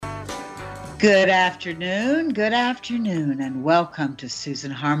Good afternoon, and welcome to Susan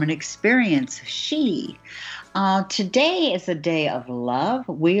Harmon Experience. Today is a day of love.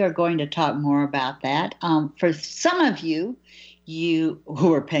 We are going to talk more about that. For some of you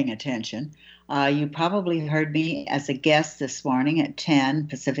who are paying attention, you probably heard me as a guest this morning at 10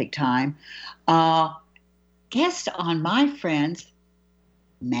 Pacific time. Guest on my friends,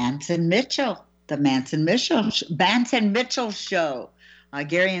 Mantz and Mitchell, the Mantz and Mitchell show.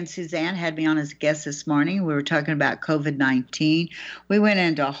 Gary and Suzanne had me on as a guest this morning. We were talking about COVID-19. We went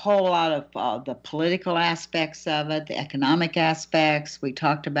into a whole lot of the political aspects of it, the economic aspects. We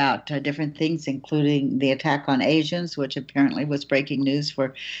talked about different things, including the attack on Asians, which apparently was breaking news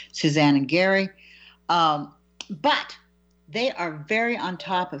for Suzanne and Gary. But they are very on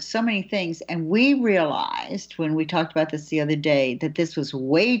top of so many things. And we realized when we talked about this the other day that this was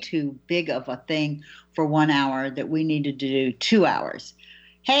way too big of a thing for 1 hour, that we needed to do 2 hours.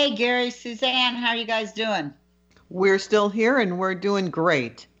 Hey, Gary, Suzanne, how are you guys doing? We're still here and we're doing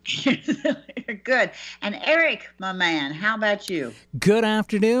great. You're good. And Eric, my man, how about you? Good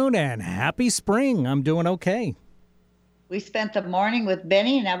afternoon and happy spring. I'm doing okay. We spent the morning with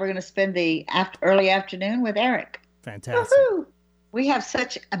Benny, and now we're going to spend the early afternoon with Eric. Fantastic. Woo-hoo! We have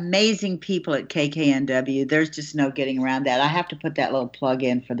such amazing people at KKNW. There's just no getting around that. I have to put that little plug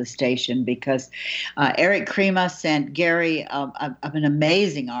in for the station because Eric Crema sent Gary an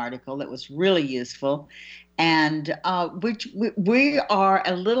amazing article that was really useful. And we are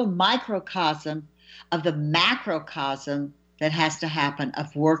a little microcosm of the macrocosm that has to happen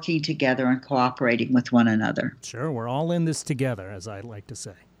of working together and cooperating with one another. Sure, we're all in this together, as I like to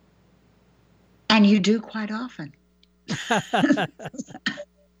say. And you do quite often.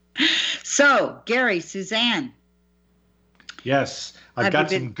 So, Gary, Suzanne. Yes, I've got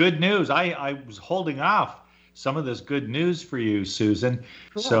some good news. I was holding off some of this good news for you, Susan.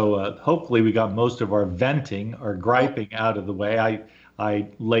 Cool. So hopefully we got most of our venting or griping out of the way. I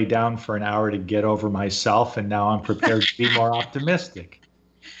lay down for an hour to get over myself, and now I'm prepared to be more optimistic.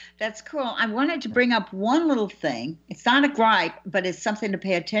 That's cool. I wanted to bring up one little thing. It's not a gripe, but it's something to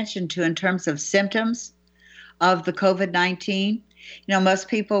pay attention to in terms of symptoms of the COVID-19. You know, most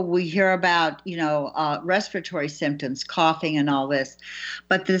people, we hear about, respiratory symptoms, coughing and all this.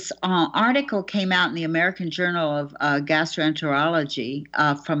 But this article came out in the American Journal of Gastroenterology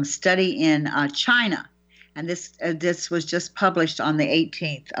from a study in China. And this was just published on the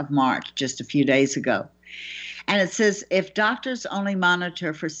 18th of March, just a few days ago. And it says, if doctors only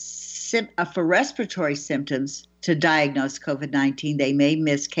monitor for respiratory symptoms to diagnose COVID-19, they may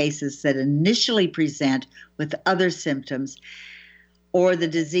miss cases that initially present with other symptoms, or the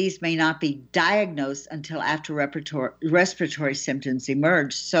disease may not be diagnosed until after respiratory symptoms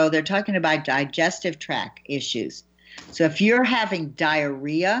emerge. So they're talking about digestive tract issues. So if you're having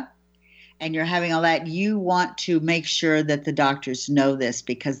diarrhea and you're having all that, you want to make sure that the doctors know this,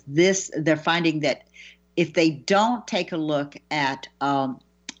 because they're finding that if they don't take a look at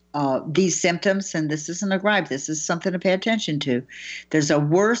these symptoms, and this isn't a gripe, this is something to pay attention to, there's a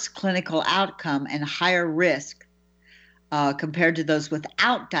worse clinical outcome and higher risk compared to those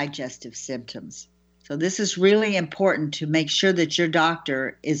without digestive symptoms. So this is really important to make sure that your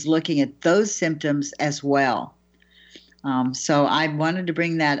doctor is looking at those symptoms as well. So I wanted to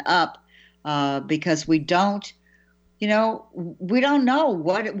bring that up because we don't know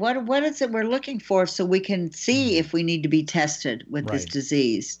what is it we're looking for, so we can see if we need to be tested with this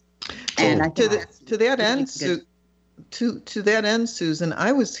disease. And to that end, Susan,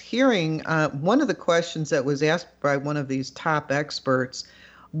 I was hearing one of the questions that was asked by one of these top experts.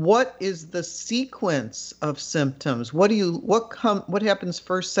 What is the sequence of symptoms? What happens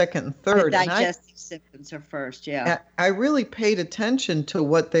first, second, and third? The digestive symptoms are first, yeah. I really paid attention to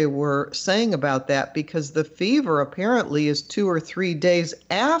what they were saying about that, because the fever apparently is 2 or 3 days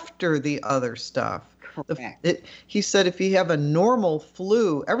after the other stuff. Correct. He said if you have a normal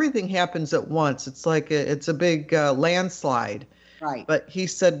flu, everything happens at once. It's like it's a big landslide. Right. But he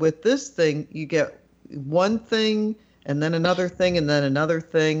said with this thing, you get one thing, and then another thing, and then another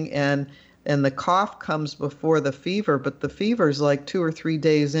thing, and the cough comes before the fever, but the fever is like 2 or 3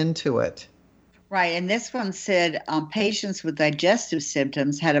 days into it. Right, and this one said patients with digestive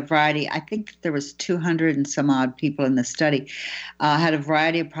symptoms had a variety. I think there was 200 and some odd people in the study, had a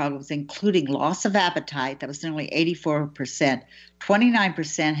variety of problems, including loss of appetite. That was nearly 84%.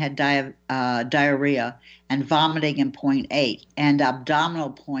 29% had diarrhea and vomiting in 0.8 and abdominal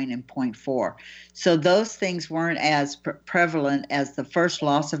pain in 0.4. So those things weren't as prevalent as the first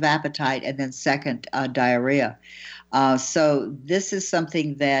loss of appetite and then second diarrhea. So this is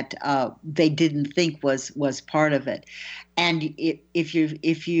something that they didn't think was part of it. And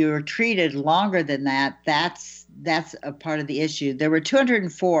if you're treated longer than that, that's a part of the issue. There were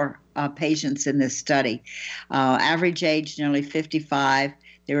 204 patients in this study, average age nearly 55.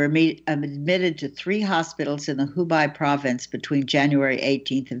 They were admitted to 3 hospitals in the Hubei province between January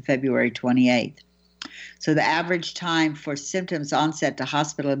 18th and February 28th. So the average time for symptoms onset to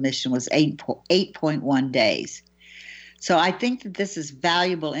hospital admission was 8.1 days. So I think that this is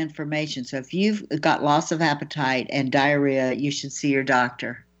valuable information. So if you've got loss of appetite and diarrhea, you should see your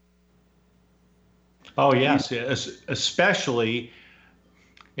doctor. Oh, yes, especially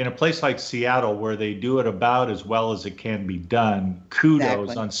in a place like Seattle where they do it about as well as it can be done.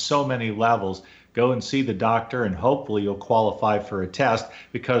 Kudos on so many levels. Go and see the doctor, and hopefully you'll qualify for a test,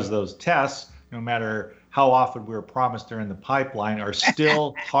 because those tests, no matter how often we were promised they're in the pipeline, are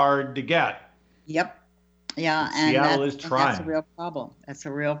still hard to get. Yep. Yeah, and Seattle is trying. That's a real problem. That's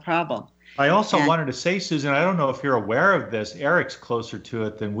a real problem. I also wanted to say, Susan, I don't know if you're aware of this. Eric's closer to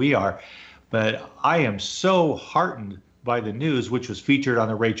it than we are, but I am so heartened by the news, which was featured on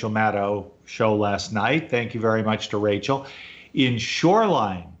the Rachel Maddow show last night. Thank you very much to Rachel. In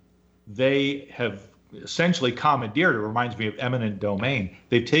Shoreline, they have essentially commandeered, it reminds me of eminent domain.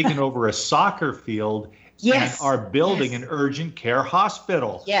 They've taken over a soccer field and are building an urgent care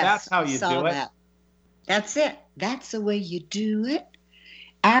hospital. Yes, that's how you do it. That's it. That's the way you do it.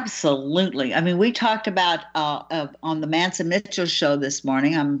 Absolutely. I mean, we talked about on the Mantz and Mitchell show this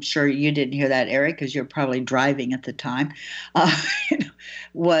morning. I'm sure you didn't hear that, Eric, because you're probably driving at the time.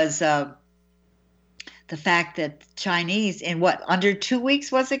 Was the fact that Chinese, in under 2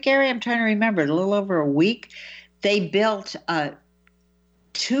 weeks, was it, Gary? I'm trying to remember. A little over a week. They built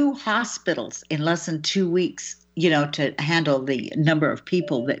 2 hospitals in less than 2 weeks, to handle the number of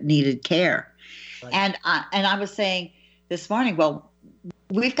people that needed care. Right. And I was saying this morning, well,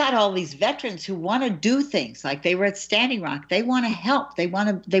 we've got all these veterans who want to do things, like they were at Standing Rock. They want to help. They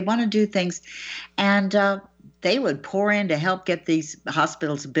want to do things, and they would pour in to help get these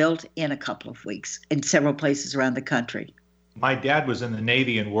hospitals built in a couple of weeks in several places around the country. My dad was in the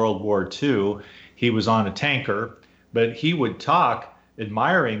Navy in World War II. He was on a tanker, but he would talk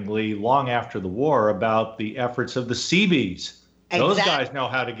admiringly long after the war about the efforts of the Seabees. Those guys know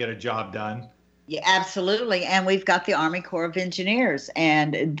how to get a job done. Yeah, absolutely. And we've got the Army Corps of Engineers,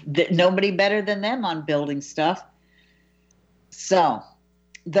 and nobody better than them on building stuff. So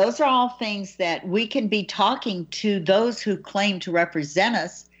those are all things that we can be talking to those who claim to represent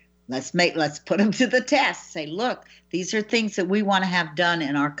us. Let's put them to the test. Say, look, these are things that we want to have done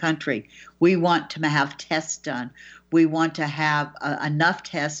in our country. We want to have tests done. We want to have enough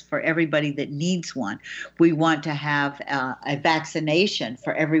tests for everybody that needs one. We want to have a vaccination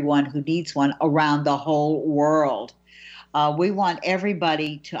for everyone who needs one around the whole world. We want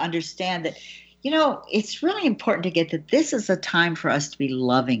everybody to understand that, it's really important to get that this is a time for us to be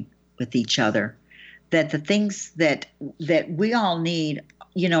loving with each other, that the things that we all need,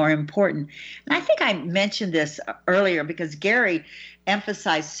 are important. And I think I mentioned this earlier because Gary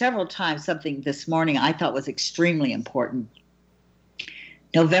emphasized several times something this morning I thought was extremely important.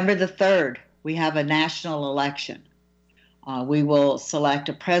 November the 3rd, we have a national election. We will select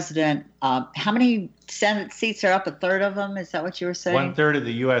a president. How many Senate seats are up? A third of them? Is that what you were saying? 1/3 of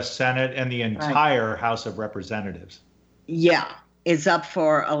the U.S. Senate and the entire House of Representatives. Yeah, is up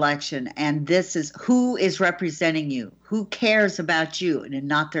for election. And this is who is representing you, who cares about you, and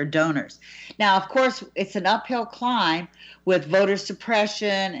not their donors. Now, of course, it's an uphill climb with voter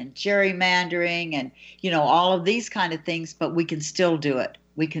suppression and gerrymandering and, all of these kind of things, but we can still do it.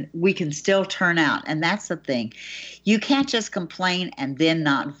 We can still turn out. And that's the thing. You can't just complain and then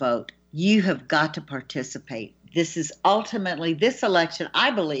not vote. You have got to participate. This is ultimately, this election,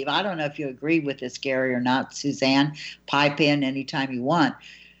 I believe, I don't know if you agree with this, Gary, or not, Suzanne, pipe in anytime you want.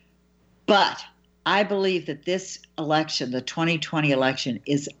 But I believe that this election, the 2020 election,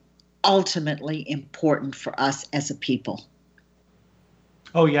 is ultimately important for us as a people.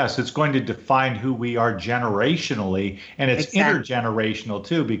 Oh, yes, it's going to define who we are generationally, and it's intergenerational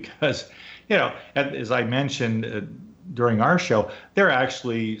too, because, as I mentioned during our show, there are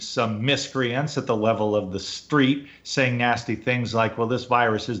actually some miscreants at the level of the street saying nasty things like, well, this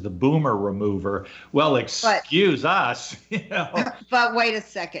virus is the boomer remover. Well, excuse us. But wait a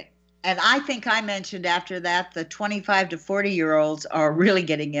second. And I think I mentioned after that, the 25 to 40-year-olds are really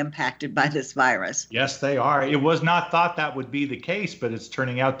getting impacted by this virus. Yes, they are. It was not thought that would be the case, but it's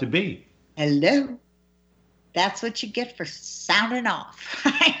turning out to be. Hello. That's what you get for sounding off.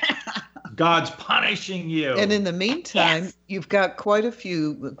 God's punishing you. And in the meantime, you've got quite a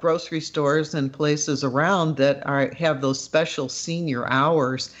few grocery stores and places around that have those special senior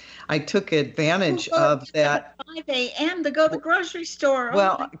hours. I took advantage of that. 5 a.m. to go to the grocery store.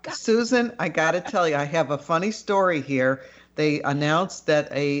 Well, Susan, I got to tell you, I have a funny story here. They announced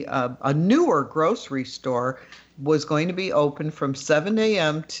that a newer grocery store was going to be open from 7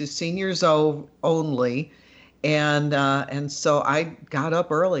 a.m. to seniors only. And so I got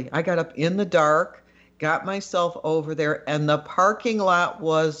up early. I got up in the dark, got myself over there, and the parking lot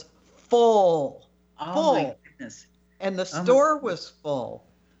was full. Oh my goodness. And the store was full.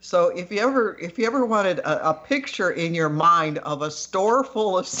 So if you ever wanted a picture in your mind of a store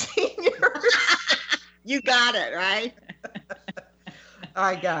full of seniors, you got it, right?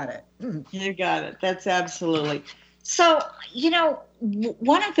 I got it. You got it. That's absolutely. So,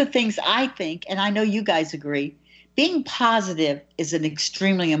 one of the things I think, and I know you guys agree, being positive is an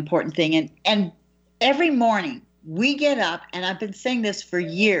extremely important thing. And every morning we get up, and I've been saying this for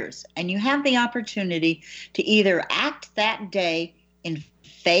years, and you have the opportunity to either act that day in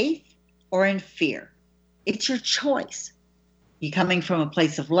faith or in fear. It's your choice. You coming from a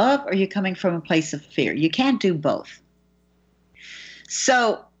place of love or you coming from a place of fear? You can't do both.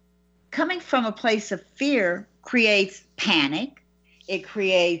 So coming from a place of fear creates panic. It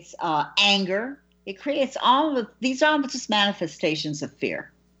creates anger. It creates these are just manifestations of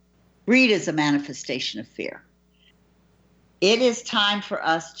fear. Greed is a manifestation of fear. It is time for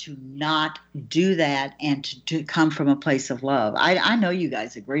us to not do that and to come from a place of love. I know you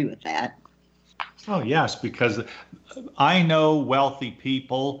guys agree with that. Oh, yes, because I know wealthy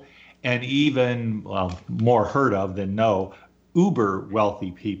people, and even, more heard of than know, uber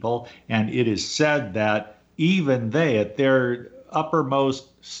wealthy people. And it is said that even they, at their uppermost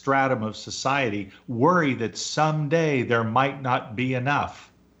stratum of society, worry that someday there might not be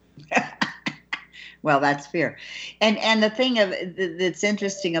enough. Well, that's fear. And the thing that's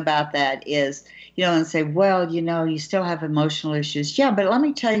interesting about that is, and say, well, you still have emotional issues. Yeah, but let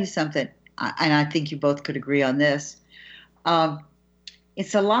me tell you something, and I think you both could agree on this.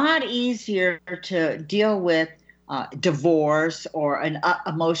 It's a lot easier to deal with divorce or an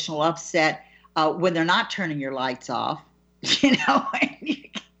emotional upset when they're not turning your lights off, you know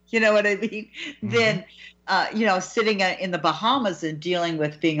what I mean? Mm-hmm. Then, sitting in the Bahamas and dealing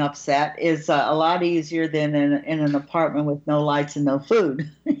with being upset is a lot easier than in an apartment with no lights and no food.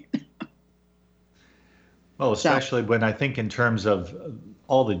 Well, especially when I think in terms of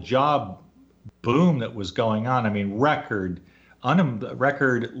all the job boom that was going on. I mean, record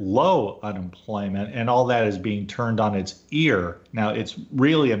low unemployment, and all that is being turned on its ear. Now, it's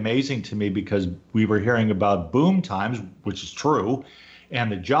really amazing to me because we were hearing about boom times, which is true,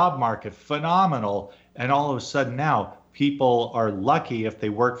 and the job market phenomenal. And all of a sudden now, people are lucky if they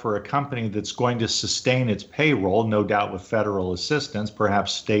work for a company that's going to sustain its payroll, no doubt with federal assistance,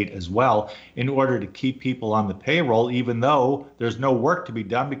 perhaps state as well, in order to keep people on the payroll, even though there's no work to be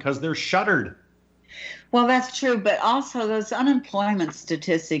done because they're shuttered. Well, that's true, but also those unemployment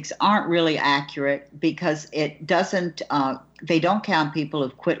statistics aren't really accurate because it doesn't. They don't count people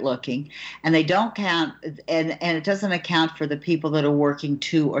who've quit looking, and they don't count, and it doesn't account for the people that are working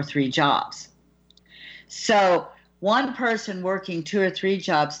 2 or 3 jobs. So one person working 2 or 3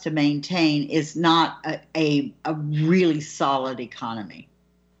 jobs to maintain is not a really solid economy.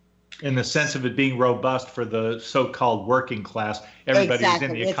 In the sense of it being robust for the so-called working class, everybody who's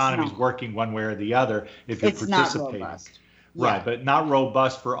in the economy is working one way or the other if you're participating. Not robust. Right, yeah. But not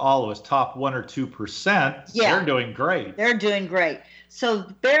robust for all of us. Top 1 or 2%, yeah. They're doing great. They're doing great. So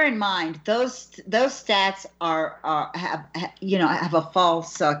bear in mind those stats have a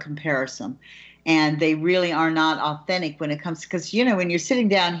false comparison, and they really are not authentic when it comes, because when you're sitting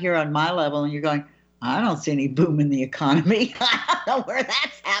down here on my level and you're going, I don't see any boom in the economy. I don't know where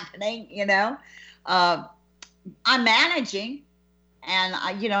that's happening, I'm managing, and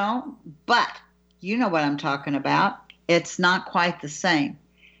but you know what I'm talking about. It's not quite the same.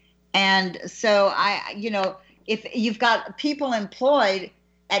 And so if you've got people employed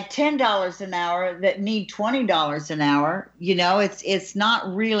at $10 an hour that need $20 an hour, it's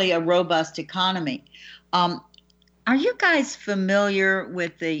not really a robust economy. Are you guys familiar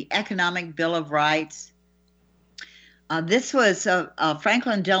with the Economic Bill of Rights? This was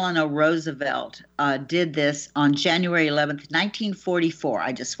Franklin Delano Roosevelt did this on January 11th, 1944.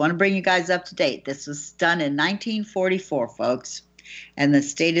 I just want to bring you guys up to date. This was done in 1944, folks, and the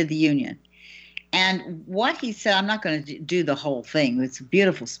State of the Union. And what he said, I'm not going to do the whole thing. It's a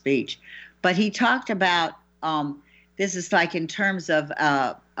beautiful speech. But he talked about, this is like in terms of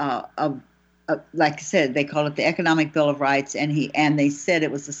like I said, they call it the Economic Bill of Rights, and they said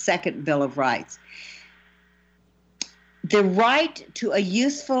it was the second Bill of Rights. The right to a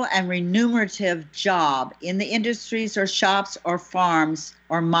useful and remunerative job in the industries or shops or farms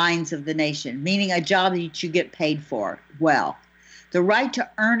or mines of the nation, meaning a job that you get paid for well. The right to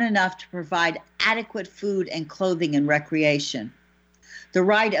earn enough to provide adequate food and clothing and recreation. The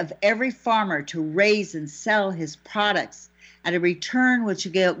right of every farmer to raise and sell his products at a return which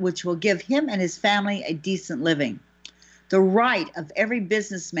will give him and his family a decent living. The right of every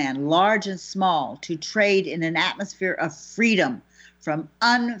businessman, large and small, to trade in an atmosphere of freedom from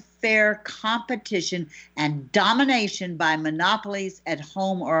unfair competition and domination by monopolies at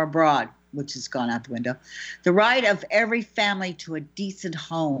home or abroad, which has gone out the window. The right of every family to a decent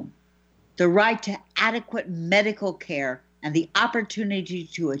home. The right to adequate medical care and the opportunity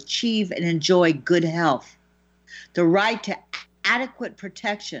to achieve and enjoy good health. The right to adequate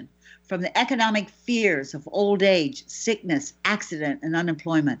protection from the economic fears of old age, sickness, accident, and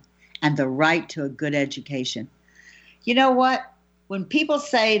unemployment, and the right to a good education. You know what? When people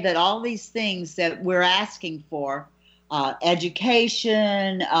say that all these things that we're asking for,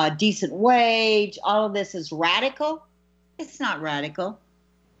 education, decent wage, all of this is radical, it's not radical.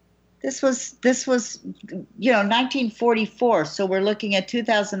 This was 1944. So we're looking at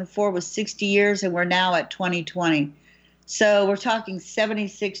 2004 was 60 years, and we're now at 2020. So we're talking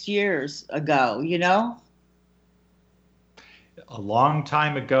 76 years ago, A long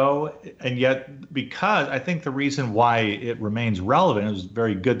time ago, and yet because I think the reason why it remains relevant, it was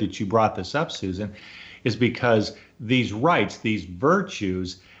very good that you brought this up, Susan, is because these rights, these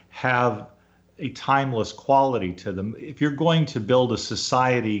virtues have a timeless quality to them. If you're going to build a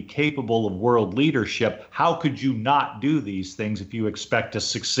society capable of world leadership, how could you not do these things if you expect to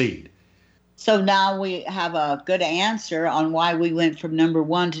succeed? So now we have a good answer on why we went from number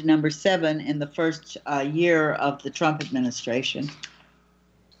 1 to number 7 in the first year of the Trump administration.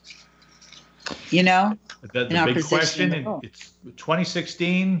 The big question, it's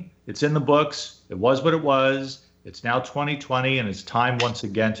 2016, it's in the books, it was what it was, it's now 2020, and it's time once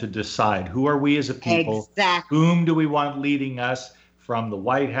again to decide who are we as a people, exactly. Whom do we want leading us from the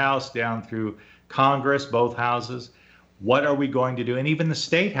White House down through Congress, both houses, what are we going to do, and even the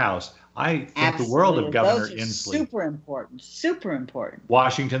State House. I think Absolutely. The world of Governor Those are Inslee. Super important.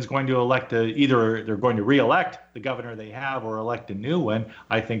 Washington's going to elect either they're going to re-elect the governor they have or elect a new one.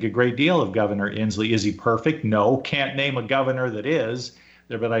 I think a great deal of Governor Inslee. Is he perfect? No. Can't name a governor that is.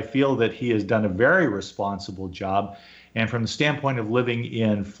 But I feel that he has done a very responsible job. And from the standpoint of living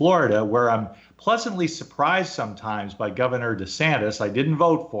in Florida, where I'm pleasantly surprised sometimes by Governor DeSantis, I didn't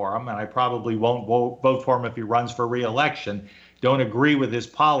vote for him, and I probably won't vote for him if he runs for re-election. Don't agree with his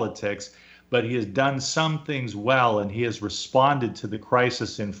politics, but he has done some things well, and he has responded to the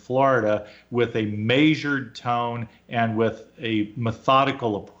crisis in Florida with a measured tone and with a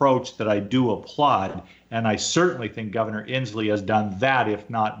methodical approach that I do applaud. And I certainly think Governor Inslee has done that, if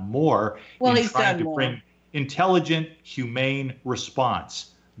not more, in trying to bring intelligent, humane response.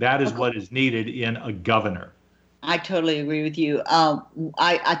 That is what is needed in a governor. I totally agree with you.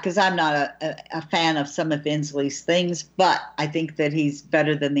 Because I'm not a fan of some of Inslee's things, but I think that he's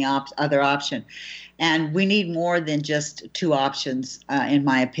better than the other option. And we need more than just two options, in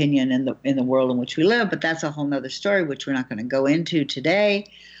my opinion, in the world in which we live. But that's a whole nother story, which we're not going to go into today.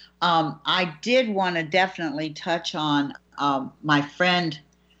 I did want to definitely touch on my friend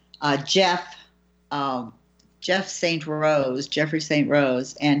Jeffrey St.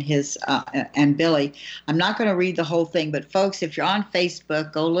 Rose, and his and Billy. I'm not going to read the whole thing, but folks, if you're on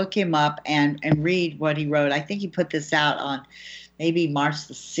Facebook, go look him up and read what he wrote. I think he put this out on maybe March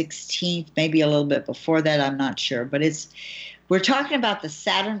the 16th, maybe a little bit before that. I'm not sure, but we're talking about the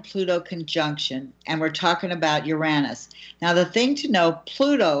Saturn-Pluto conjunction, and we're talking about Uranus. Now, the thing to know,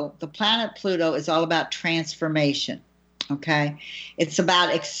 Pluto, the planet Pluto, is all about transformation. Okay, it's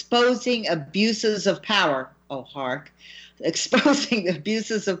about exposing abuses of power. Oh, hark. Exposing the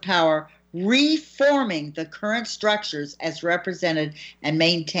abuses of power, reforming the current structures as represented and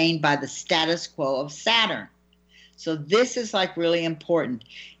maintained by the status quo of Saturn. So this is like really important.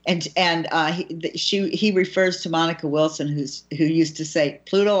 And he refers to Monica Wilson, who used to say,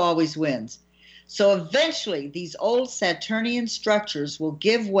 Pluto always wins. So eventually, these old Saturnian structures will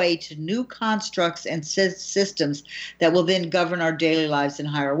give way to new constructs and systems that will then govern our daily lives in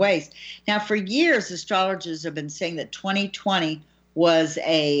higher ways. Now, for years, astrologers have been saying that 2020 was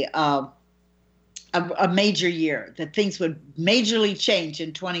a major year, that things would majorly change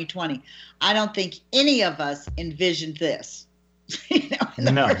in 2020. I don't think any of us envisioned this. In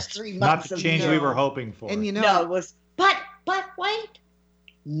the first 3 months, not the change we were hoping for. And no, it was. But wait,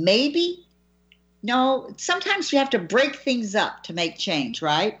 maybe No, sometimes you have to break things up to make change,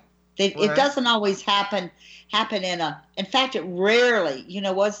 right? It doesn't always happen in fact, it rarely,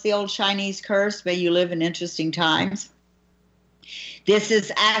 what's the old Chinese curse? May you live in interesting times. This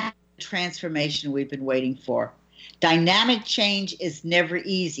is actually the transformation we've been waiting for. Dynamic change is never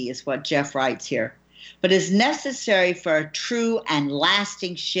easy, is what Jeff writes here, but is necessary for a true and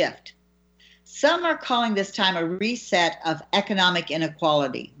lasting shift. Some are calling this time a reset of economic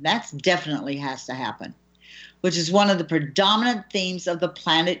inequality. That definitely has to happen, which is one of the predominant themes of the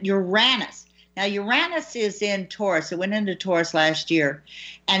planet Uranus. Now, Uranus is in Taurus. It went into Taurus last year,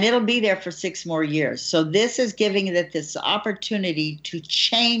 and it'll be there for 6 more years. So this is giving it this opportunity to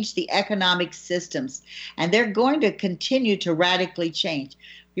change the economic systems, and they're going to continue to radically change.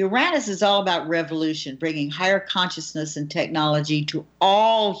 Uranus is all about revolution, bringing higher consciousness and technology to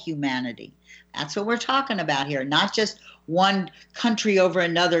all humanity. That's what we're talking about here, not just one country over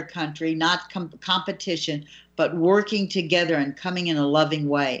another country, not competition, but working together and coming in a loving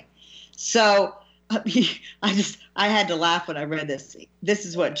way. So I had to laugh when I read this. This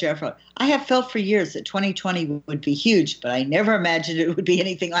is what Jeff wrote. I have felt for years that 2020 would be huge, but I never imagined it would be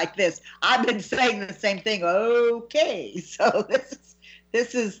anything like this. I've been saying the same thing. Okay, so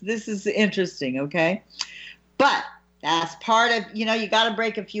this is interesting. Okay, but that's part of, you got to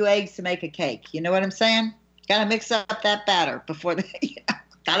break a few eggs to make a cake. You know what I'm saying? Got to mix up that batter before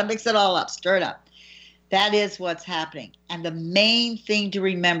got to mix it all up, stir it up. That is what's happening. And the main thing to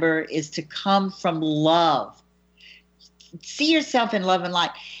remember is to come from love. See yourself in love and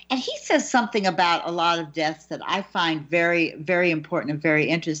light. And he says something about a lot of deaths that I find very, very important and very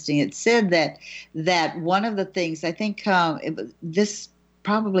interesting. It said that one of the things, I think this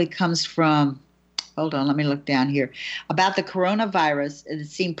probably comes from, hold on, let me look down here, about the coronavirus, and it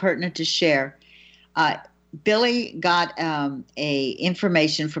seemed pertinent to share. Billy got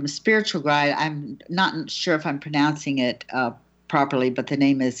information from a spiritual guide. I'm not sure if I'm pronouncing it properly, but the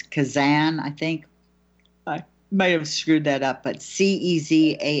name is Kazan, I think. I may have screwed that up, but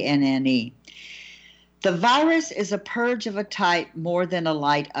Cezanne. The virus is a purge of a type more than a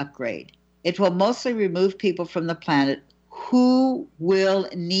light upgrade. It will mostly remove people from the planet who will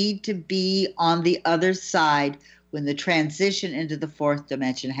need to be on the other side when the transition into the 4th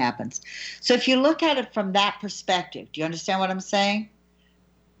dimension happens. So if you look at it from that perspective, do you understand what I'm saying?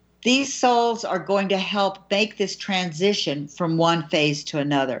 These souls are going to help make this transition from one phase to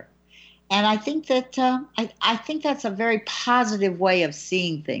another. And I think that I think that's a very positive way of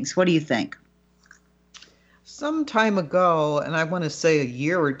seeing things. What do you think? Some time ago, and I want to say a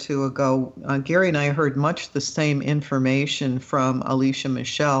year or two ago, Gary and I heard much the same information from Alicia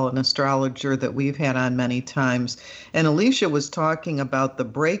Michelle, an astrologer that we've had on many times. And Alicia was talking about the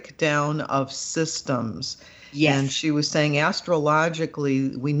breakdown of systems. Yes. And she was saying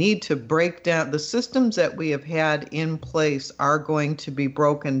astrologically, we need to break down the systems that we have had in place are going to be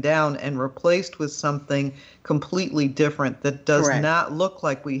broken down and replaced with something completely different that does Correct. Not look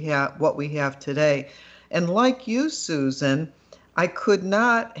like what we have today. And like you, Susan, I could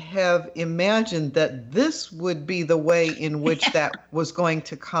not have imagined that this would be the way in which that was going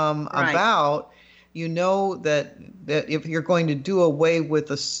to come about. You know that if you're going to do away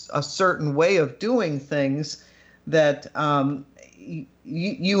with a certain way of doing things, that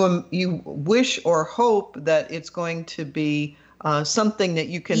you wish or hope that it's going to be something that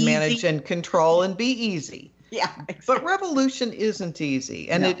you can easy. Manage and control and be easy. Yeah, exactly. But revolution isn't easy,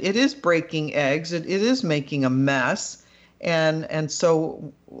 and no. it is breaking eggs. It is making a mess, and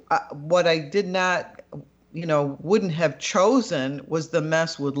so what I did not, wouldn't have chosen was the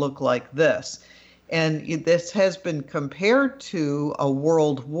mess would look like this, and this has been compared to a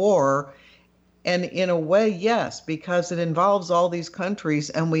world war, and in a way, yes, because it involves all these countries,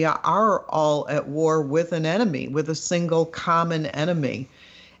 and we are all at war with an enemy, with a single common enemy.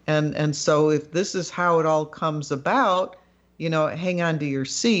 And so if this is how it all comes about, hang on to your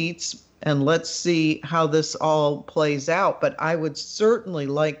seats and let's see how this all plays out. But I would certainly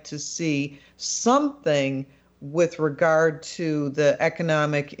like to see something with regard to the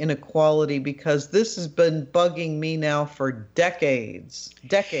economic inequality, because this has been bugging me now for decades.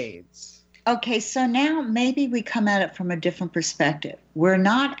 Okay, so now maybe we come at it from a different perspective. We're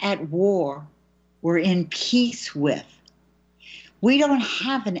not at war. We're in peace with. We don't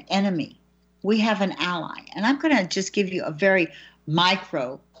have an enemy. We have an ally. And I'm going to just give you a very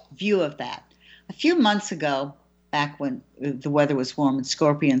micro view of that. A few months ago, back when the weather was warm and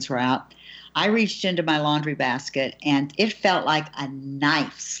scorpions were out, I reached into my laundry basket and it felt like a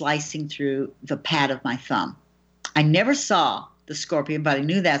knife slicing through the pad of my thumb. I never saw the scorpion, but I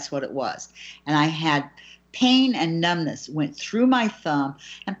knew that's what it was. And I had pain and numbness went through my thumb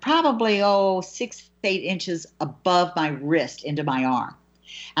and probably 6-8 inches above my wrist into my arm.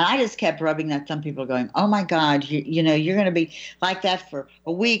 And I just kept rubbing that thumb. People going, oh my God, you know, you're going to be like that for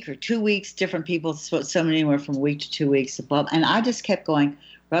a week or 2 weeks. Different people, so anywhere from a week to 2 weeks above. And I just kept going,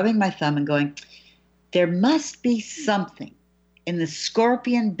 rubbing my thumb and going, there must be something in the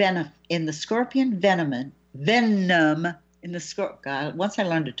scorpion venom, God, once I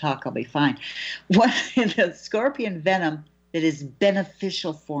learn to talk, I'll be fine. What in the scorpion venom that is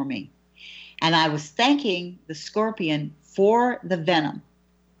beneficial for me? And I was thanking the scorpion for the venom.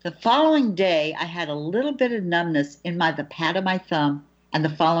 The following day, I had a little bit of numbness in the pad of my thumb, and the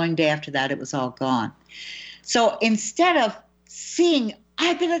following day after that, it was all gone. So instead of seeing,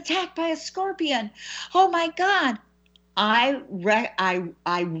 I've been attacked by a scorpion, oh my God, I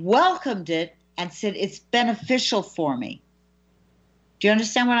welcomed it and said it's beneficial for me. Do you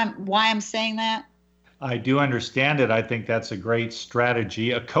understand why I'm saying that? I do understand it. I think that's a great strategy,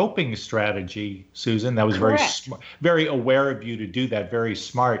 a coping strategy, Susan. That was very smart, very aware of you to do that, very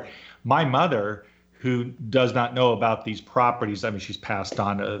smart. My mother, who does not know about these properties, I mean, she's passed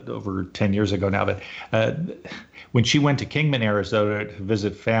on over 10 years ago now, but when she went to Kingman, Arizona to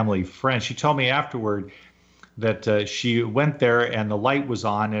visit family friends, she told me afterward that she went there and the light was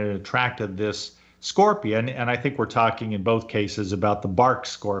on and it attracted this scorpion, and I think we're talking in both cases about the bark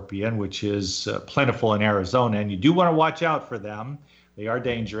scorpion, which is plentiful in Arizona, and you do want to watch out for them. They are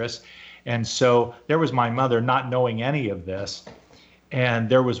dangerous. And so there was my mother not knowing any of this, and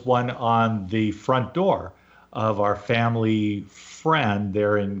there was one on the front door of our family friend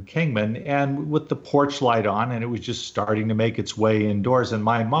there in Kingman, and with the porch light on, and it was just starting to make its way indoors, and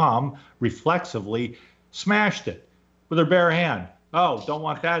my mom reflexively smashed it with her bare hand. Oh, don't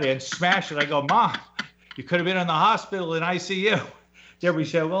want that in. Smash it. I go, Mom, you could have been in the hospital in ICU. Debbie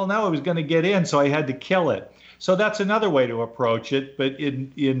said, well, no, it was going to get in, so I had to kill it. So that's another way to approach it. But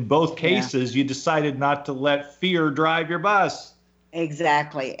in both cases, you decided not to let fear drive your bus.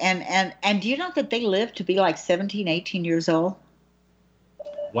 Exactly. And do you know that they live to be like 17, 18 years old?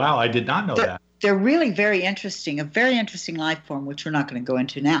 Wow, I did not know that. They're really very interesting, a very interesting life form, which we're not going to go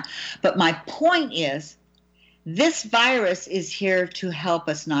into now. But my point is, this virus is here to help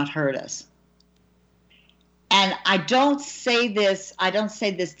us, not hurt us. And I don't say this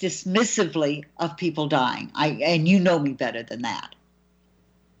dismissively of people dying. And you know me better than that.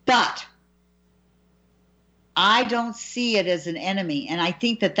 But I don't see it as an enemy. And I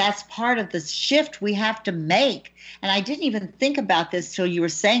think that that's part of the shift we have to make. And I didn't even think about this till you were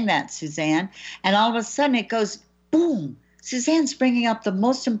saying that, Suzanne. And all of a sudden it goes, boom. Suzanne's bringing up the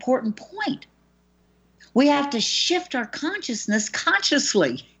most important point. We have to shift our consciousness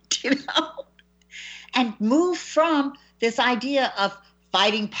consciously, and move from this idea of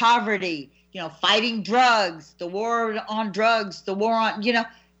fighting poverty, fighting drugs, the war on drugs, the war on,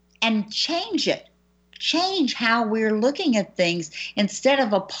 and change it. Change how we're looking at things instead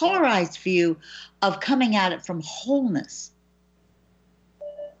of a polarized view of coming at it from wholeness.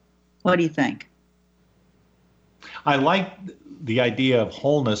 What do you think? I like the idea of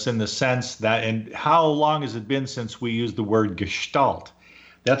wholeness in the sense that, and how long has it been since we used the word gestalt?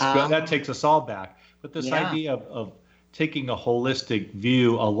 That's good. That takes us all back. But this idea of taking a holistic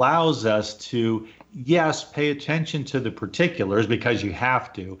view allows us to, yes, pay attention to the particulars because you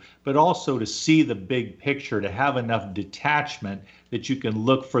have to, but also to see the big picture, to have enough detachment that you can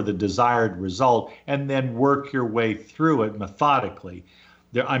look for the desired result and then work your way through it methodically.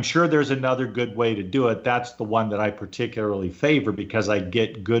 I'm sure there's another good way to do it. That's the one that I particularly favor because I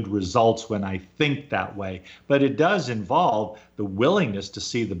get good results when I think that way. But it does involve the willingness to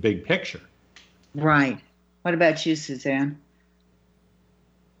see the big picture. Right. What about you, Suzanne?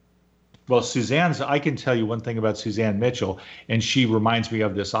 Well, I can tell you one thing about Suzanne Mitchell, and she reminds me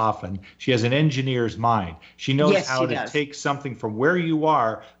of this often. She has an engineer's mind. She knows how to take something from where you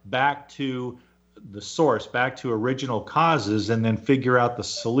are back to the source, back to original causes, and then figure out the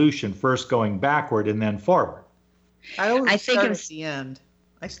solution, first going backward and then forward. I always start at the end.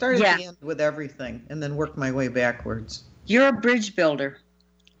 I start at the end with everything and then work my way backwards. You're a bridge builder.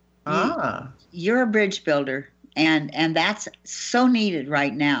 You're a bridge builder. And that's so needed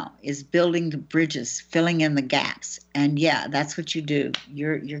right now, is building the bridges, filling in the gaps. And that's what you do.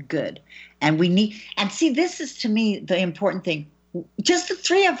 You're good. And see, this is to me the important thing. Just the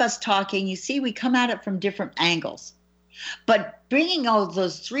three of us talking, you see, we come at it from different angles. But bringing all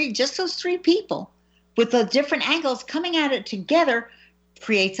those three people with the different angles coming at it together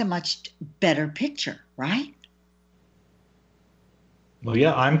creates a much better picture, right? Well,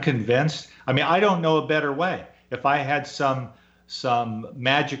 yeah, I'm convinced. I mean, I don't know a better way. If I had some some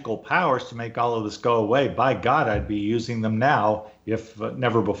magical powers to make all of this go away, by God, I'd be using them now, if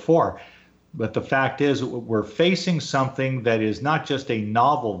never before. But the fact is, we're facing something that is not just a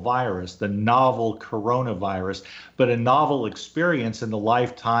novel virus, the novel coronavirus, but a novel experience in the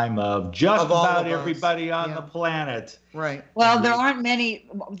lifetime of just about everybody on the planet. Right. Well, there aren't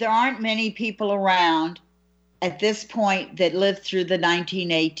many people around at this point that lived through the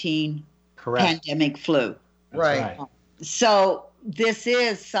 1918 pandemic flu. Right. So this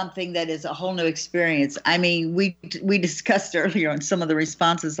is something that is a whole new experience. I mean, we discussed earlier on some of the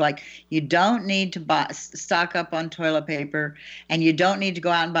responses, like you don't need to stock up on toilet paper, and you don't need to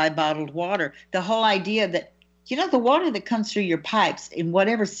go out and buy bottled water. The whole idea that, the water that comes through your pipes in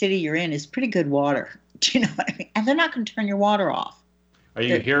whatever city you're in is pretty good water. Do you know what I mean? And they're not going to turn your water off. Are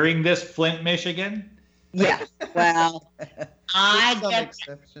you hearing this, Flint, Michigan? Yeah. Well, I get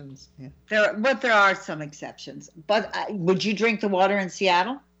exceptions. Yeah. There are some exceptions. But would you drink the water in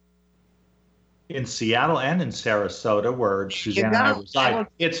Seattle? In Seattle and in Sarasota, where Suzanne and I reside,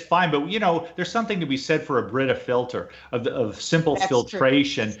 it's fine. But there's something to be said for a Brita filter of simple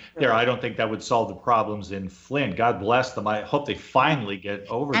filtration. There, I don't think that would solve the problems in Flint. God bless them. I hope they finally get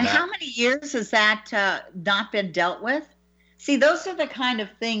over that. And how many years has that not been dealt with? See, those are the kind of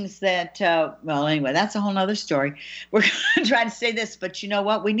things that, well, anyway, that's a whole nother story. We're going to try to say this, but you know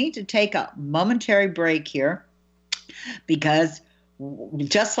what? We need to take a momentary break here, because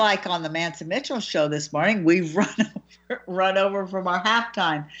just like on the Mantz and Mitchell show this morning, we've run over from our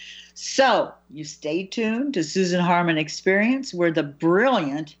halftime. So you stay tuned to Susan Harmon Experience, where the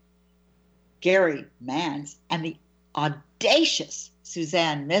brilliant Gary Mantz and the audacious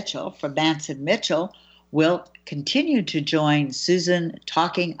Suzanne Mitchell from Mantz and Mitchell will continue to join Susan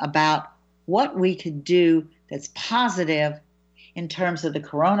talking about what we could do that's positive in terms of the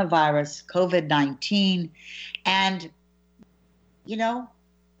coronavirus, COVID-19, and,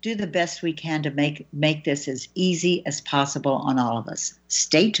 do the best we can to make this as easy as possible on all of us.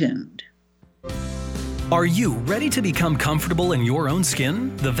 Stay tuned. Are you ready to become comfortable in your own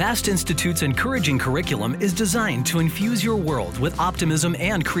skin? The Vast Institute's encouraging curriculum is designed to infuse your world with optimism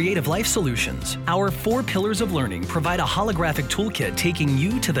and creative life solutions. Our 4 pillars of learning provide a holographic toolkit taking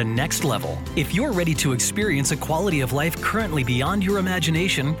you to the next level. If you're ready to experience a quality of life currently beyond your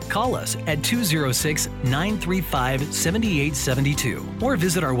imagination, call us at 206-935-7872 or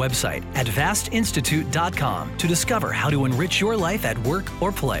visit our website at vastinstitute.com to discover how to enrich your life at work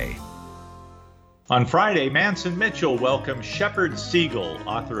or play. On Friday, Mantz and Mitchell welcome Shepard Siegel,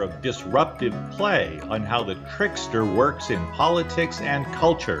 author of Disruptive Play, on how the trickster works in politics and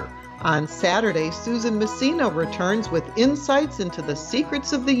culture. On Saturday, Susan Messina returns with insights into the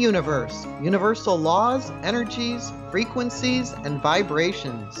secrets of the universe, universal laws, energies, frequencies, and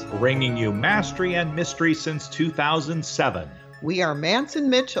vibrations. Bringing you mastery and mystery since 2007. We are Mantz and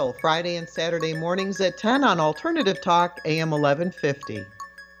Mitchell, Friday and Saturday mornings at 10 on Alternative Talk, AM 1150.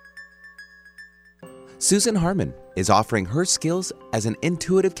 Susan Harmon is offering her skills as an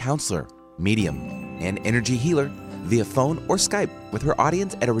intuitive counselor, medium, and energy healer via phone or Skype with her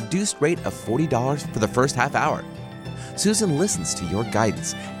audience at a reduced rate of $40 for the first half hour. Susan listens to your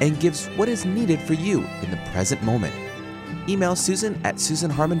guidance and gives what is needed for you in the present moment. Email Susan at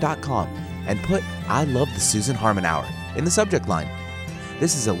susanharmon.com and put "I love the Susan Harmon Hour" in the subject line.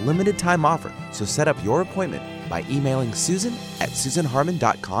 This is a limited time offer, so set up your appointment by emailing Susan at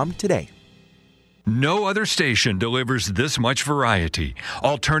susanharmon.com today. No other station delivers this much variety.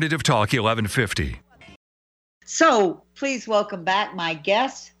 Alternative Talk 1150. So please welcome back my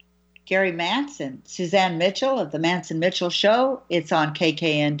guests, Gary Mantz and Suzanne Mitchell of the Mantz and Mitchell Show. It's on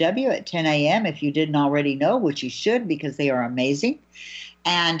KKNW at 10 a.m. if you didn't already know, which you should, because they are amazing.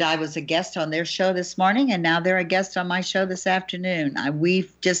 And I was a guest on their show this morning, and now they're a guest on my show this afternoon.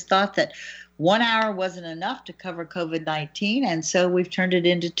 We've just thought that 1 hour wasn't enough to cover COVID-19, and so we've turned it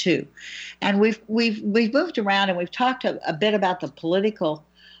into 2. And we've moved around, and we've talked a bit about the political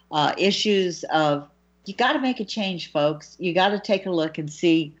issues of, you got to make a change, folks. You got to take a look and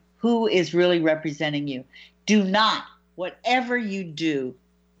see who is really representing you. Do not, whatever you do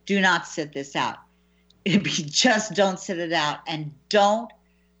not sit this out. Just don't sit it out, and don't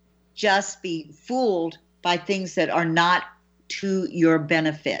just be fooled by things that are not to your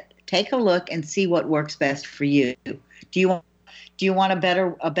benefit. Take a look and see what works best for you. Do you want a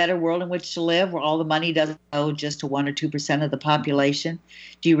better world in which to live, where all the money doesn't go just to 1 or 2% of the population?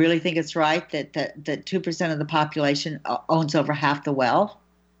 Do you really think it's right that 2% of the population owns over half the wealth?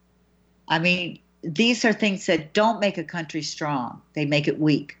 I mean, these are things that don't make a country strong. They make it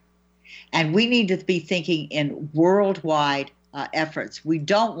weak. And we need to be thinking in worldwide efforts. We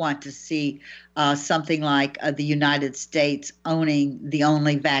don't want to see something like the United States owning the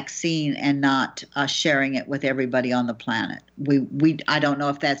only vaccine and not sharing it with everybody on the planet. I don't know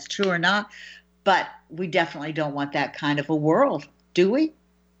if that's true or not, but we definitely don't want that kind of a world, do we?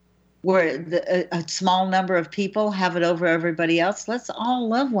 Where a small number of people have it over everybody else. Let's all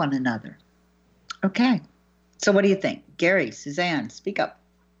love one another. Okay. So what do you think? Gary, Suzanne, speak up.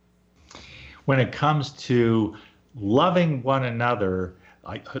 When it comes to loving one another,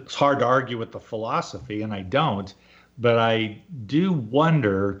 it's hard to argue with the philosophy, and I don't, but I do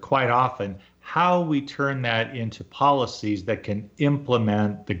wonder quite often how we turn that into policies that can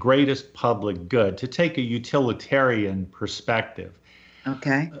implement the greatest public good, to take a utilitarian perspective.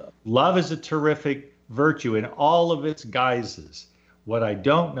 Okay. Love is a terrific virtue in all of its guises. What I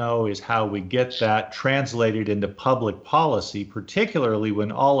don't know is how we get that translated into public policy, particularly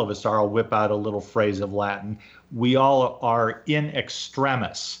when all of us are, I'll whip out a little phrase of Latin, we all are in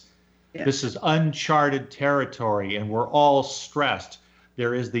extremis. Yes. This is uncharted territory, and we're all stressed.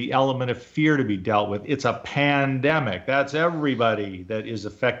 There is the element of fear to be dealt with. It's a pandemic. That's everybody that is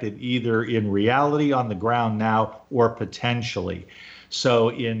affected, either in reality on the ground now or potentially.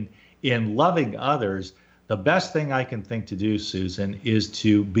 So in loving others, the best thing I can think to do, Susan, is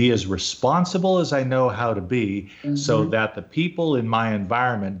to be as responsible as I know how to be, so that the people in my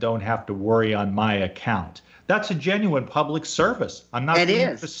environment don't have to worry on my account. That's a genuine public service. I'm not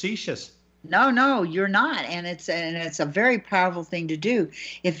being facetious. No, you're not. And it's a very powerful thing to do.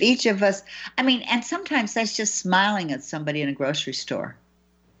 If each of us, and sometimes that's just smiling at somebody in a grocery store.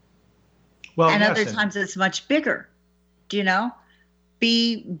 Well, and other times it's much bigger. Do you know?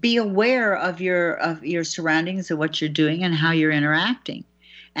 Be aware of your surroundings and what you're doing and how you're interacting.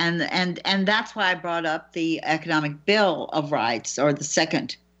 And that's why I brought up the Economic Bill of Rights, or the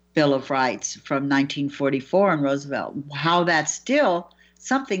Second Bill of Rights from 1944 in Roosevelt, how that's still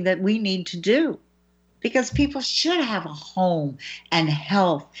something that we need to do, because people should have a home and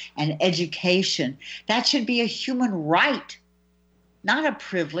health and education. That should be a human right, not a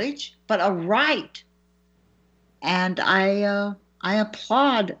privilege, but a right. And I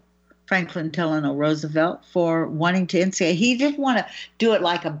applaud Franklin Delano Roosevelt for wanting to instigate. He didn't want to do it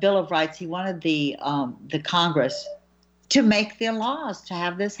like a Bill of Rights. He wanted the Congress to make the laws to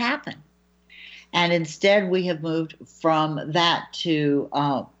have this happen. And instead, we have moved from that to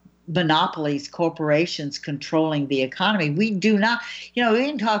monopolies, corporations controlling the economy. We do not, we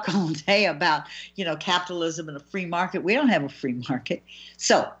can talk all day about, capitalism and a free market. We don't have a free market.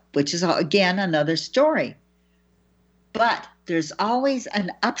 So, which is, again, another story. But there's always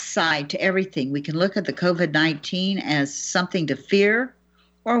an upside to everything. We can look at the COVID-19 as something to fear,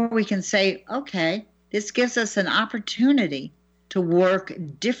 or we can say, okay, this gives us an opportunity to work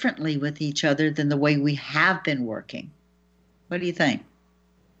differently with each other than the way we have been working. What do you think?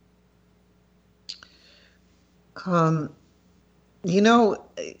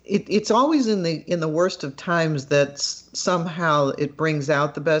 It's always in the worst of times that somehow it brings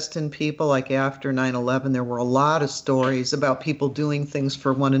out the best in people. Like after 9/11, there were a lot of stories about people doing things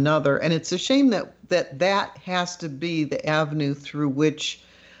for one another, and it's a shame that has to be the avenue through which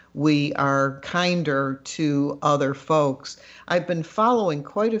we are kinder to other folks. I've been following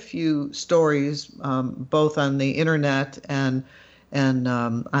quite a few stories, both on the internet and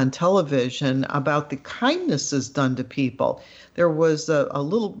on television, about the kindnesses done to people. There was a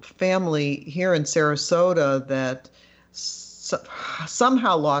little family here in Sarasota that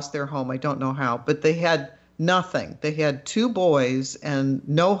somehow lost their home. I don't know how, but they had nothing. They had 2 boys and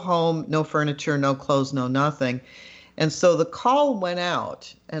no home, no furniture, no clothes, no nothing. And so the call went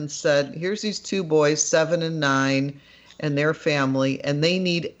out and said, here's these 2 boys, 7 and 9, and their family, and they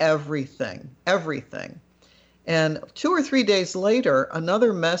need everything. And 2 or 3 days later,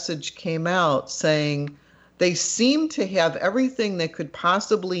 another message came out saying they seem to have everything they could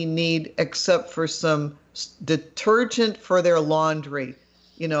possibly need except for some detergent for their laundry,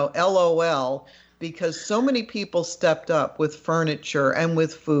 LOL, because so many people stepped up with furniture and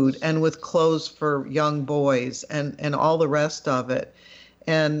with food and with clothes for young boys and all the rest of it.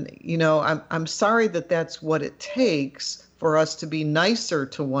 And, I'm sorry that that's what it takes for us to be nicer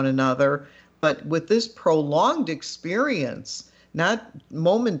to one another. But with this prolonged experience, not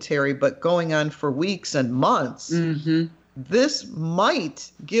momentary, but going on for weeks and months, this might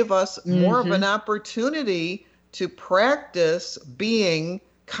give us more of an opportunity to practice being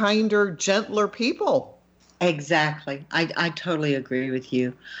kinder, gentler people. Exactly. I totally agree with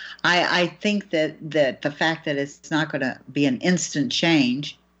you. I think that the fact that it's not going to be an instant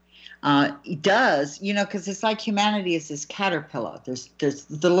change, It does, because it's like humanity is this caterpillar. There's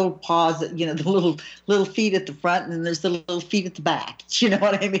the little paws, the little feet at the front, and then there's the little feet at the back. You know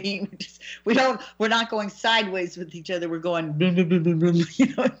what I mean? We're not going sideways with each other. We're going,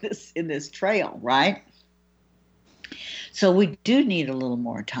 in this trail, right? So we do need a little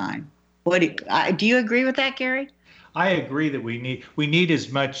more time. Do you agree with that, Gary? I agree that we need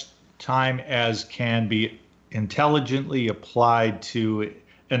as much time as can be intelligently applied to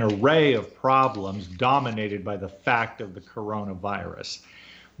an array of problems dominated by the fact of the coronavirus.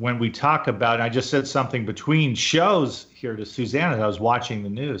 When we talk about, I just said something between shows here to Susanna as I was watching the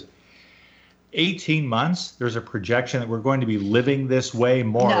news, 18 months, there's a projection that we're going to be living this way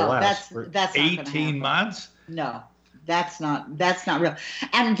more or less. That's 18 months? No. That's not real.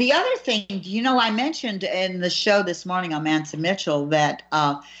 And the other thing, I mentioned in the show this morning on Mantz and Mitchell that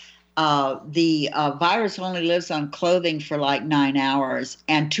the virus only lives on clothing for like 9 hours,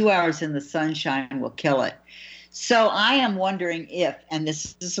 and 2 hours in the sunshine will kill it. So I am wondering if, and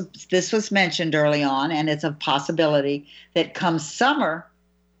this was mentioned early on, and it's a possibility that come summer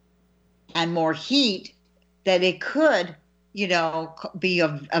and more heat, that it could, be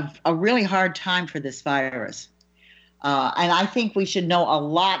a really hard time for this virus. And I think we should know a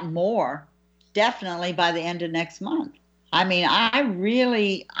lot more, definitely by the end of next month. I mean,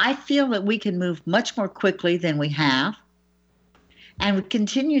 I feel that we can move much more quickly than we have, and we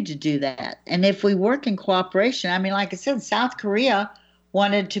continue to do that. And if we work in cooperation, I mean, like I said, South Korea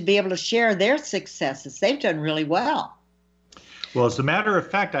wanted to be able to share their successes. They've done really well. Well, as a matter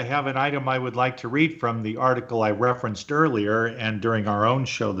of fact, I have an item I would like to read from the article I referenced earlier and during our own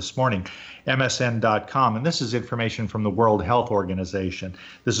show this morning, MSN.com. And this is information from the World Health Organization.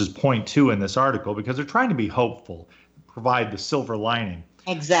 This is point 2 in this article because they're trying to be hopeful, provide the silver lining.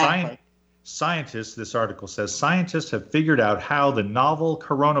 Exactly. Scientists, this article says, scientists have figured out how the novel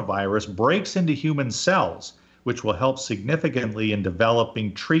coronavirus breaks into human cells, which will help significantly in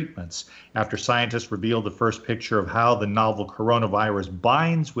developing treatments. After scientists revealed the first picture of how the novel coronavirus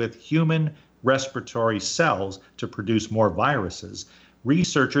binds with human respiratory cells to produce more viruses,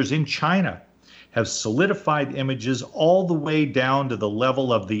 researchers in China have solidified images all the way down to the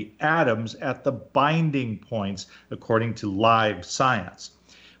level of the atoms at the binding points, according to Live Science.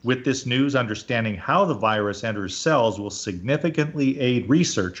 With this news, understanding how the virus enters cells will significantly aid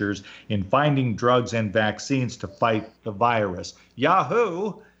researchers in finding drugs and vaccines to fight the virus.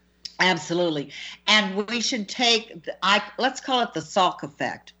 Yahoo! Absolutely. And we should let's call it the Salk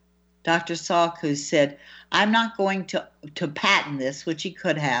effect. Dr. Salk, who said, I'm not going to patent this, which he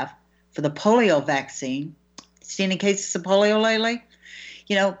could have, for the polio vaccine. Seen any cases of polio lately?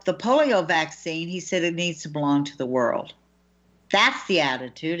 The polio vaccine, he said it needs to belong to the world. That's the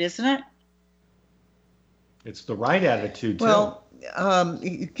attitude, isn't it? It's the right attitude, too. Well,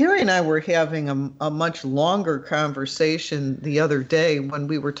 Gary and I were having a much longer conversation the other day when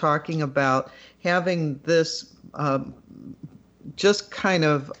we were talking about having this just kind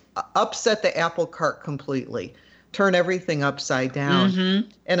of upset the apple cart completely, turn everything upside down. Mm-hmm.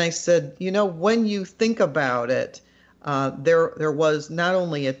 And I said, when you think about it, there was not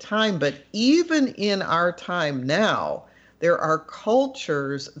only a time, but even in our time now, there are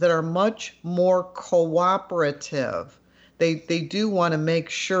cultures that are much more cooperative. They do want to make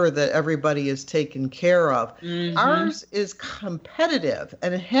sure that everybody is taken care of. Mm-hmm. Ours is competitive,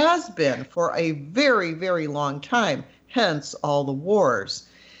 and it has been for a very, very long time, hence all the wars.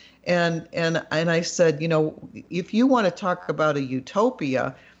 And I said, if you want to talk about a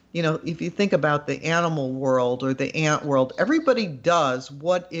utopia, if you think about the animal world or the ant world, everybody does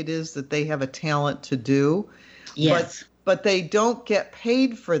what it is that they have a talent to do. Yes. But they don't get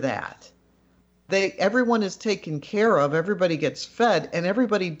paid for that. Everyone is taken care of, everybody gets fed, and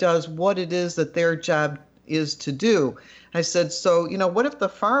everybody does what it is that their job is to do. I said, so, what if the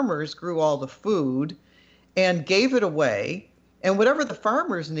farmers grew all the food and gave it away, and whatever the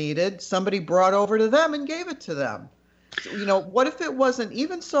farmers needed, somebody brought over to them and gave it to them? What if it wasn't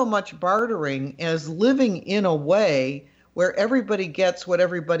even so much bartering as living in a way where everybody gets what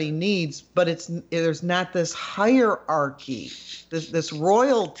everybody needs, but there's not this hierarchy, this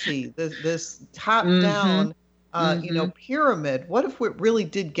royalty, this top-down, pyramid. What if it really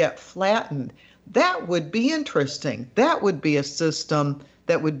did get flattened? That would be interesting. That would be a system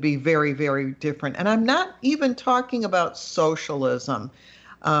that would be very, very different. And I'm not even talking about socialism.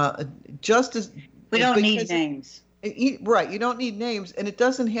 We don't need names. Right, you don't need names, and it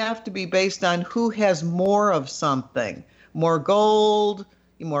doesn't have to be based on who has more of something. More gold,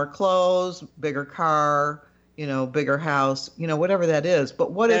 more clothes, bigger car, bigger house, whatever that is.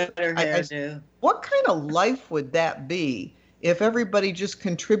 But what if, what kind of life would that be if everybody just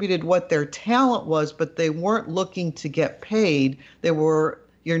contributed what their talent was, but they weren't looking to get paid, your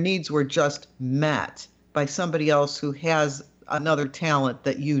needs were just met by somebody else who has another talent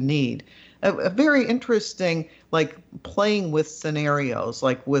that you need. A very interesting, like playing with scenarios,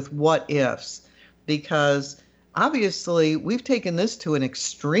 like with what ifs, because obviously we've taken this to an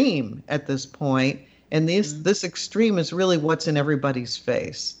extreme at this point, and this extreme is really what's in everybody's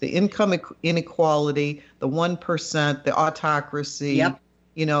face. The income inequality, the 1%, the autocracy. Yep.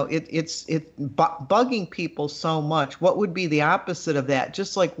 It's bugging people so much. What would be the opposite of that?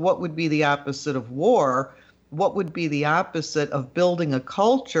 Just like what would be the opposite of war? What would be the opposite of building a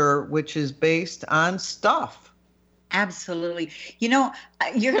culture which is based on stuff? Absolutely.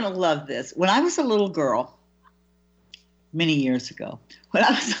 You're going to love this. When I was a little girl, many years ago,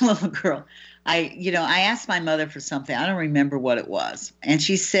 I asked my mother for something. I don't remember what it was. And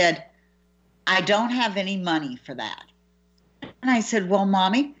she said, I don't have any money for that. And I said, well,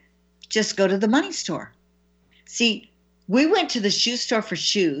 Mommy, just go to the money store. See, we went to the shoe store for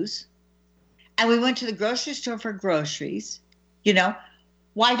shoes, and we went to the grocery store for groceries.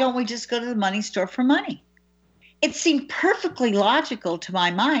 Why don't we just go to the money store for money? It seemed perfectly logical to my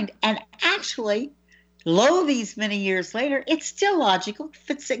mind, and actually, lo, these many years later, it's still logical. It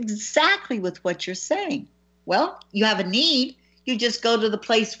fits exactly with what you're saying. Well, you have a need. You just go to the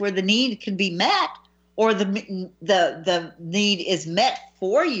place where the need can be met, or the need is met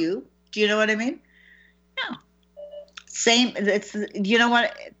for you. Do you know what I mean? No. Same. It's, you know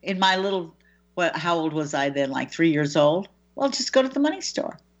what? In my little, how old was I then? Like 3 years old. Well, just go to the money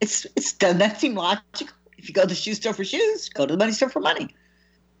store. Doesn't that seem logical? If you go to the shoe store for shoes, go to the money store for money.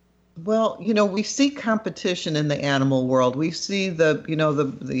 Well, we see competition in the animal world. We see the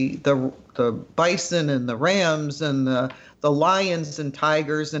bison and the rams and the lions and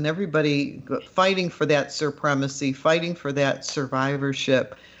tigers and everybody fighting for that supremacy, fighting for that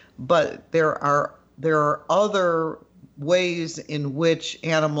survivorship. But there are other ways in which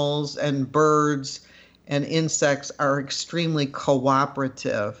animals and birds and insects are extremely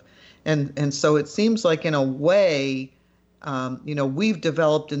cooperative. And so it seems like in a way, we've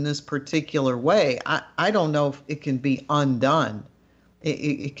developed in this particular way. I don't know if it can be undone.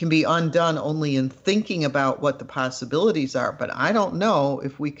 It can be undone only in thinking about what the possibilities are. But I don't know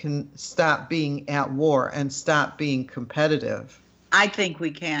if we can stop being at war and stop being competitive. I think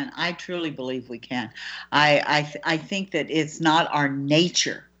we can. I truly believe we can. I think that it's not our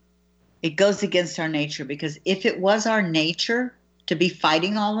nature. It goes against our nature, because if it was our nature to be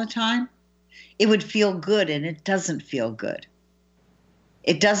fighting all the time, it would feel good, and it doesn't feel good.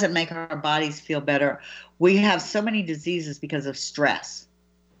 It doesn't make our bodies feel better. We have so many diseases because of stress.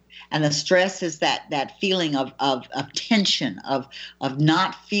 And the stress is that feeling of tension, of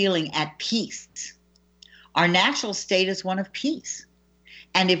not feeling at peace. Our natural state is one of peace.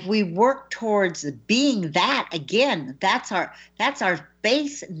 And if we work towards being that again, that's our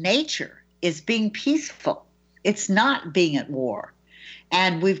base nature, is being peaceful. It's not being at war.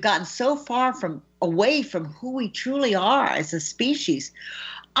 And we've gotten so far away from who we truly are as a species.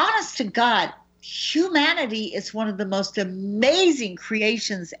 Honest to God, humanity is one of the most amazing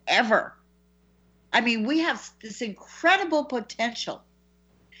creations ever. I mean, we have this incredible potential,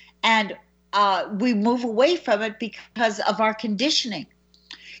 and we move away from it because of our conditioning.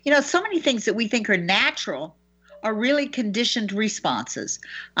 So many things that we think are natural are really conditioned responses.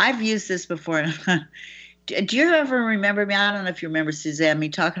 I've used this before. Do you ever remember me? I don't know if you remember, Suzanne, me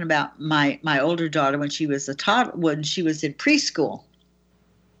talking about my older daughter when she was in preschool.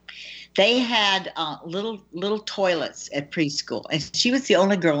 They had little toilets at preschool, and she was the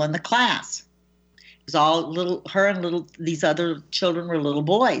only girl in the class. It was all these other children were little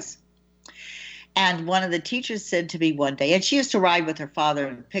boys. And one of the teachers said to me one day, and she used to ride with her father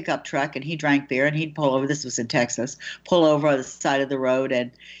in a pickup truck, and he drank beer, and he'd pull over. This was in Texas, pull over on the side of the road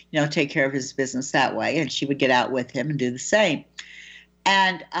and, take care of his business that way. And she would get out with him and do the same.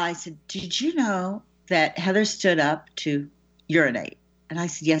 And I said, did you know that Heather stood up to urinate? And I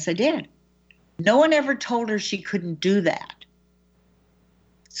said, yes, I did. No one ever told her she couldn't do that.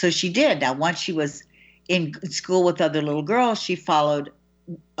 So she did. Now, once she was in school with other little girls, she followed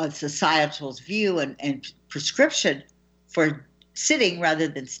a societal's view and prescription for sitting rather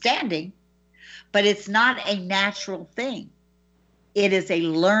than standing, but it's not a natural thing. It is a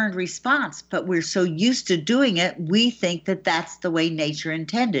learned response, but we're so used to doing it, we think that that's the way nature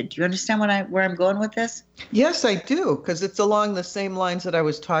intended. Do you understand where I'm going with this? Yes, I do, because it's along the same lines that I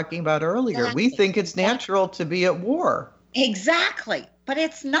was talking about earlier. Exactly. We think it's natural to be at war. Exactly, but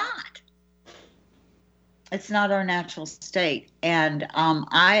it's not. It's not our natural state. And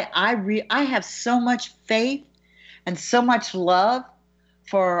I have so much faith and so much love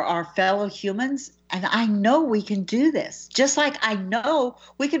for our fellow humans. And I know we can do this. Just like I know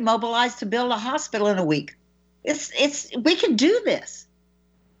we can mobilize to build a hospital in a week. We can do this.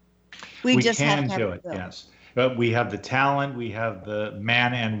 We just can have to do it, yes. But we have the talent, we have the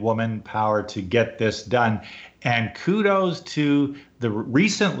man and woman power to get this done. And kudos to the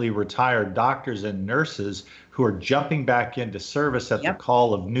recently retired doctors and nurses who are jumping back into service at the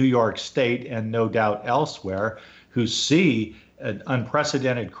call of New York State and no doubt elsewhere, who see an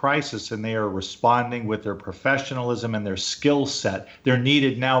unprecedented crisis and they are responding with their professionalism and their skill set. They're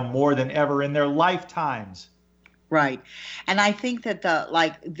needed now more than ever in their lifetimes. Right. And I think that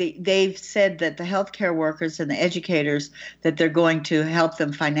they've said that the healthcare workers and the educators, that they're going to help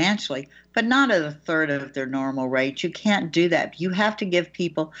them financially, but not at a third of their normal rate. You can't do that. You have to give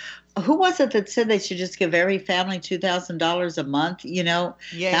people. Who was it that said they should just give every family $2,000 a month? Yeah.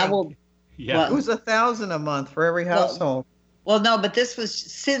 That will. Yeah. Well, it was $1,000 a month for every household. Well, no, but this was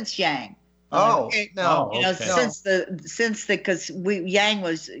since Yang. Since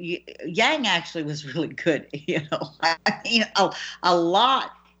Yang actually was really good. A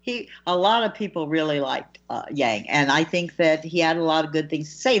lot of people really liked Yang, and I think that he had a lot of good things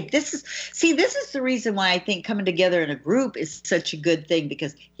to say. This is the reason why I think coming together in a group is such a good thing,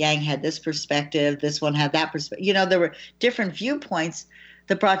 because Yang had this perspective, this one had that perspective. There were different viewpoints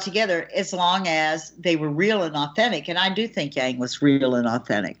that brought together, as long as they were real and authentic. And I do think Yang was real and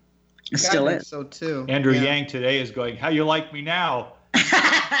authentic. Still is. So too. Andrew Yang today is going, "How you like me now?"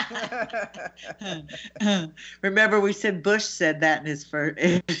 Remember, we said Bush said that in his first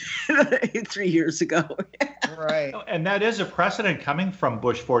 3 years ago. Right. And that is a precedent coming from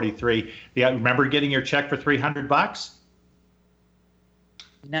Bush 43. Remember getting your check for $300?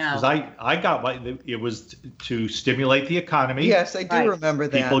 No. I got it was to stimulate the economy. Yes, I do remember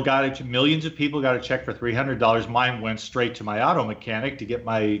that. Millions of people got a check for $300. Mine went straight to my auto mechanic to get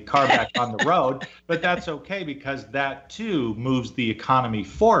my car back on the road. But that's okay, because that too moves the economy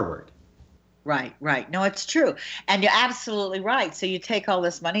forward. Right. No, it's true. And you're absolutely right. So you take all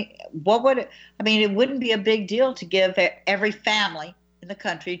this money. It wouldn't be a big deal to give every family in the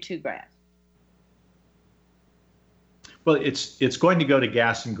country $2,000. Well, it's going to go to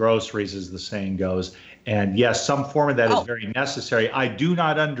gas and groceries, as the saying goes. And yes, some form of that is very necessary. I do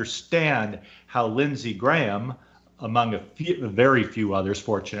not understand how Lindsey Graham, among very few others,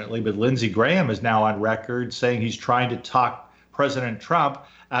 fortunately, but Lindsey Graham is now on record saying he's trying to talk President Trump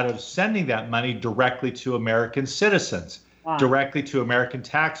out of sending that money directly to American citizens, directly to American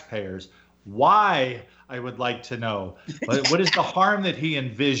taxpayers. Why? I would like to know. What is the harm that he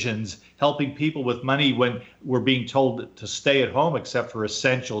envisions helping people with money when we're being told to stay at home except for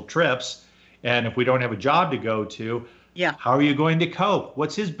essential trips? And if we don't have a job to go to, how are you going to cope?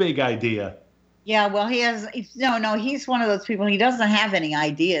 What's his big idea? Yeah, well, he's one of those people. He doesn't have any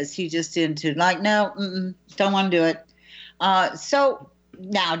ideas. He's just into don't want to do it. So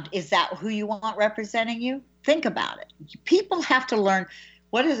now, is that who you want representing you? Think about it. People have to learn.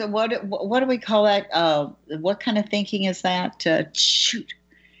 What is it? What do we call that? What kind of thinking is that?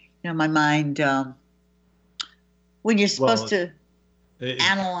 My mind. When you're supposed to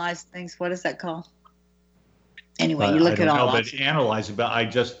analyze things, what is that called? Anyway, you look at all. But analyzing, but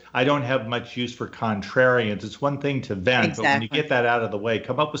I don't have much use for contrarians. It's one thing to vent, but when you get that out of the way,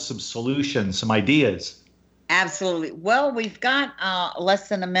 come up with some solutions, some ideas. Absolutely. Well, we've got less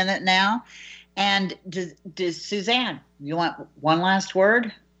than a minute now. And does Suzanne, you want one last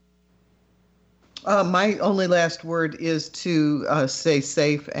word? My only last word is to stay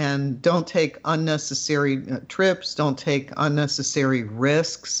safe and don't take unnecessary trips. Don't take unnecessary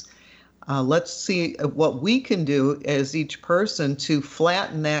risks. Let's see what we can do as each person to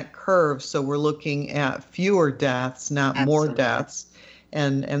flatten that curve, so we're looking at fewer deaths, not more deaths.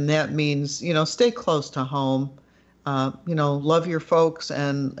 And that means, stay close to home. Love your folks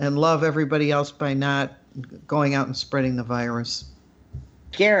and love everybody else by not going out and spreading the virus.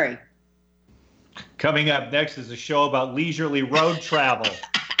 Gary. Coming up next is a show about leisurely road travel.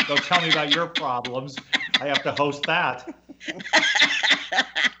 Don't tell me about your problems. I have to host that.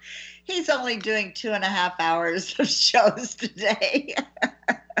 He's only doing 2.5 hours of shows today.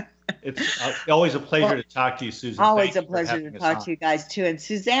 It's always a pleasure to talk to you, Susan. Always a pleasure to talk to you guys, too. And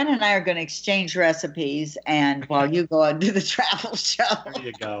Suzanne and I are going to exchange recipes, and while you go and do the travel show. There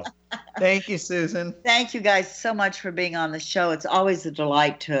you go. Thank you, Susan. Thank you guys so much for being on the show. It's always a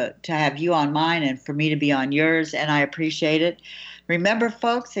delight to have you on mine and for me to be on yours, and I appreciate it. Remember,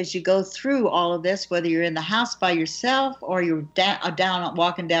 folks, as you go through all of this, whether you're in the house by yourself or you're down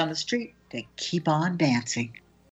walking down the street, to keep on dancing.